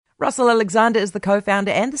Russell Alexander is the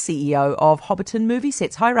co-founder and the CEO of Hobbiton Movie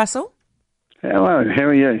Sets. Hi, Russell. Hello, how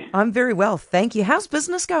are you? I'm very well, thank you. How's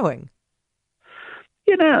business going?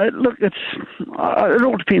 Look, it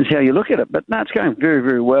all depends how you look at it, but no, it's going very,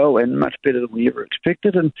 very well and much better than we ever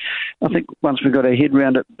expected. And I think once we got our head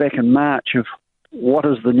around it back in March of what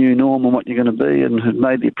is the new norm and what you're going to be and had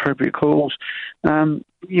made the appropriate calls,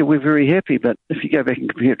 we're very happy. But if you go back and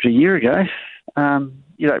compare it to a year ago,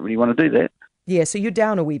 you don't really want to do that. Yeah, so you're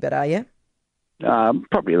down a wee bit, are you?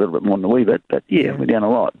 Probably a little bit more than a wee bit, but yeah, we're down a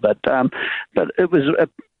lot. But it was,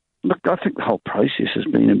 look, I think the whole process has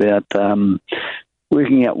been about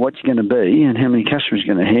working out what you're going to be and how many customers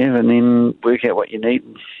you're going to have, and then work out what you need,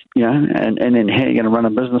 and then how you're going to run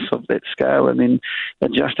a business of that scale, and then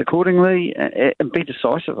adjust accordingly and be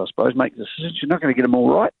decisive, I suppose, make decisions. You're not going to get them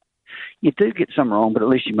all right. You do get some wrong, but at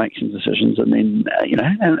least you make some decisions, and then,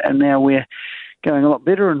 and now we're going a lot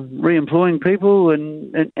better and re-employing people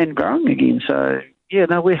and growing again. So,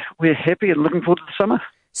 we're happy and looking forward to the summer.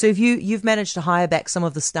 So you've managed to hire back some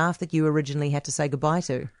of the staff that you originally had to say goodbye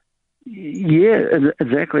to? Yeah,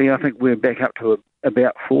 exactly. I think we're back up to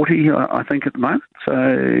about 40, I think, at the moment. So,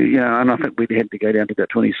 and I think we'd had to go down to about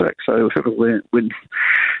 26. So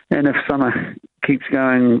and if summer keeps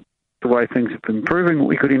going the way things have been improving,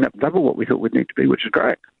 we could end up double what we thought we'd need to be, which is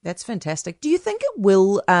great. That's fantastic. Do you think it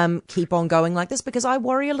will keep on going like this? Because I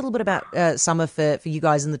worry a little bit about summer for you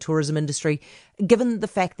guys in the tourism industry, given the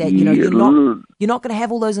fact that, you're not going to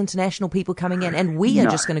have all those international people coming in, and we are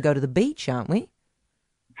just going to go to the beach, aren't we?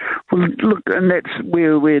 Well, look, and that's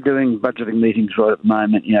where we're doing budgeting meetings right at the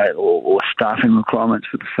moment, or staffing requirements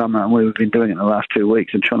for the summer, and we've been doing it in the last 2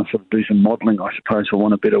 weeks and trying to sort of do some modelling, I suppose, for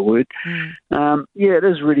want of a better word. It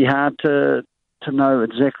is really hard to know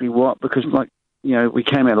exactly what, because, we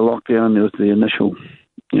came out of lockdown and there was the initial,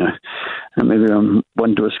 and everyone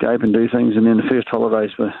wanted to escape and do things, and then the first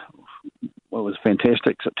holidays was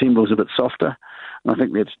fantastic. September was a bit softer. I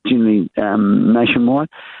think that's generally nationwide.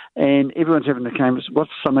 And everyone's having to canvass,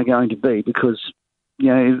 what's summer going to be? Because,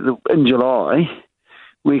 in July,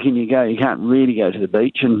 where can you go? You can't really go to the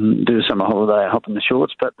beach and do a summer holiday, hop in the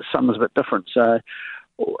shorts, but the summer's a bit different. So,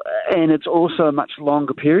 and it's also a much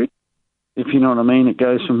longer period, if you know what I mean. It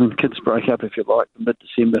goes from when kids break up, if you like,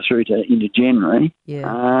 mid-December through to end of January.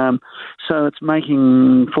 Yeah. So it's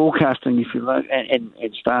making forecasting, if you like, and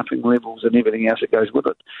staffing levels and everything else that goes with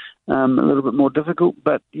it a little bit more difficult.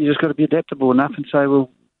 But you just got to be adaptable enough and say,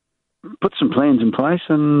 well, put some plans in place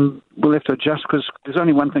and we'll have to adjust, because there's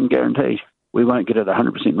only one thing guaranteed. We won't get it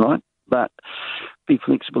 100% right, but be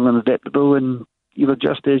flexible and adaptable, and you'll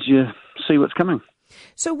adjust as you see what's coming.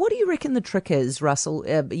 So what do you reckon the trick is, Russell?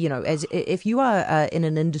 As if you are in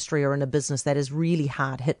an industry or in a business that is really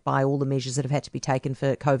hard hit by all the measures that have had to be taken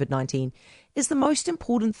for COVID-19, is the most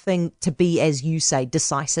important thing to be, as you say,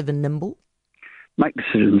 decisive and nimble? Make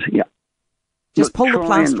decisions, yeah. Just pull the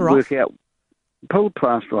plaster off. Pull the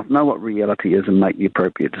plaster off, know what reality is, and make the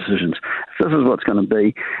appropriate decisions. If this is what's going to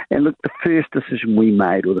be. And look, the first decision we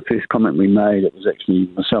made, or the first comment we made, it was actually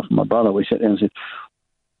myself and my brother, we sat down and said,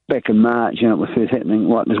 back in March, it was first happening,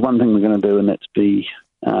 there's one thing we're going to do, and that's be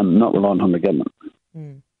not reliant on the government.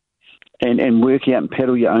 And work out and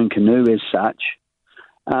paddle your own canoe as such,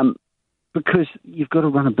 because you've got to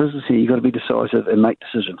run a business here. You've got to be decisive and make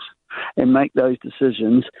decisions. And make those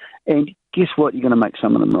decisions, and guess what? You're going to make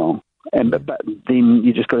some of them wrong. But then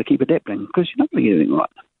you just got to keep adapting, because you're not going to get anything right.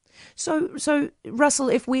 So Russell,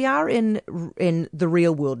 if we are in the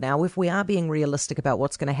real world now, if we are being realistic about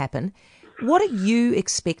what's going to happen, what are you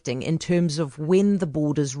expecting in terms of when the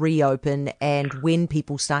borders reopen and when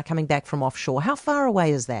people start coming back from offshore? How far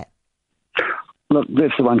away is that? Look,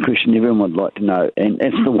 that's the one question everyone would like to know, and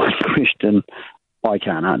it's the one question I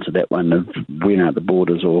can't answer, that one of when are the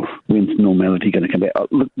borders or when's normality going to come back.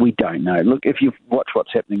 Look, we don't know. Look, if you watch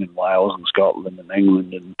what's happening in Wales and Scotland and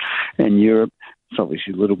England and Europe, it's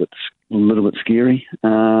obviously a little bit scary,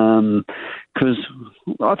 because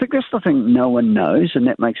I think that's the thing no one knows, and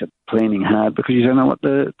that makes it planning hard, because you don't know what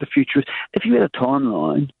the future is. If you had a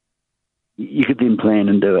timeline, you could then plan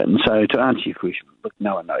and do it. And so to answer your question, look,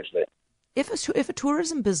 no one knows that. If a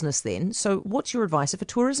tourism business then, so what's your advice? If a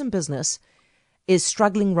tourism business is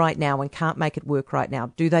struggling right now and can't make it work right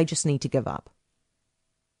now, do they just need to give up?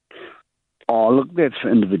 Oh, look, that's for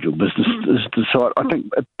individual businesses to decide. I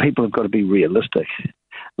think people have got to be realistic.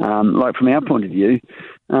 Like from our point of view,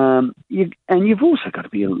 you've also got to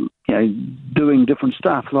be, doing different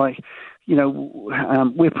stuff. Like,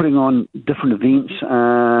 we're putting on different events.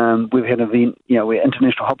 We've had an event, we're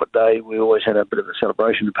International Hobbit Day. We always had a bit of a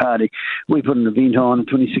celebration and party. We put an event on the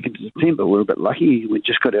 22nd of September. We're a bit lucky. We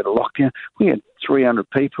just got out of lockdown. We had 300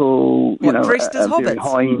 people. Dressed as very hobbits?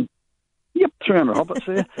 high. Yep, 300 hobbits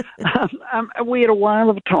there. And we had a whale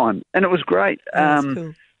of a time, and it was great. That's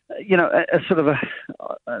cool. A sort of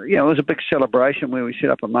it was a big celebration where we set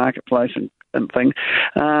up a marketplace and things.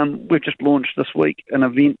 We've just launched this week an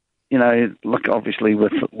event. Look, obviously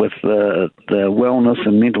with the wellness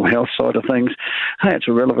and mental health side of things, hey, it's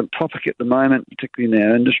a relevant topic at the moment, particularly in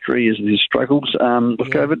our industry, as there's struggles with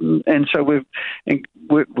COVID. And so we've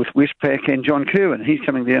worked with Westpac and John Kerwin. He's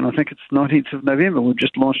coming down, I think it's 19th of November. We've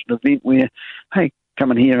just launched an event where, hey,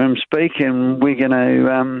 come and hear him speak, and we're going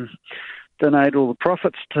to donate all the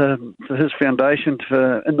profits to his foundation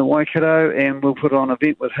in the Waikato, and we'll put on an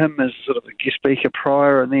event with him as sort of a guest speaker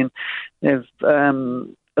prior, and then have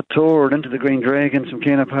a tour and into the Green Dragon, some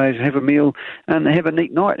canapes, have a meal, and have a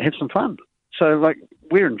neat night, have some fun. So,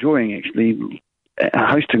 we're enjoying actually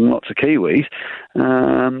hosting lots of Kiwis.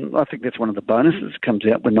 I think that's one of the bonuses that comes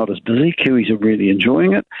out. We're not as busy. Kiwis are really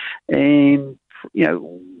enjoying it. And,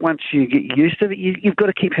 once you get used to it, you've got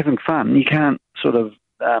to keep having fun. You can't sort of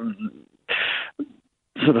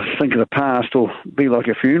think of the past or be like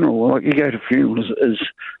a funeral. Like, you go to funerals is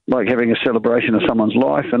like having a celebration of someone's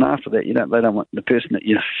life, and after that, they don't want the person that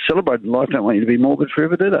you celebrated life don't want you to be morbid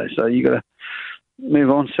forever, do they? So you got to move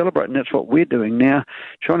on, celebrate, and that's what we're doing now.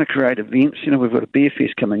 Trying to create events. We've got a beer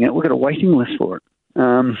fest coming out. We've got a waiting list for it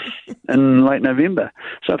in late November.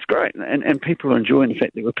 So it's great, and people are enjoying the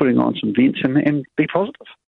fact that we're putting on some events and be positive.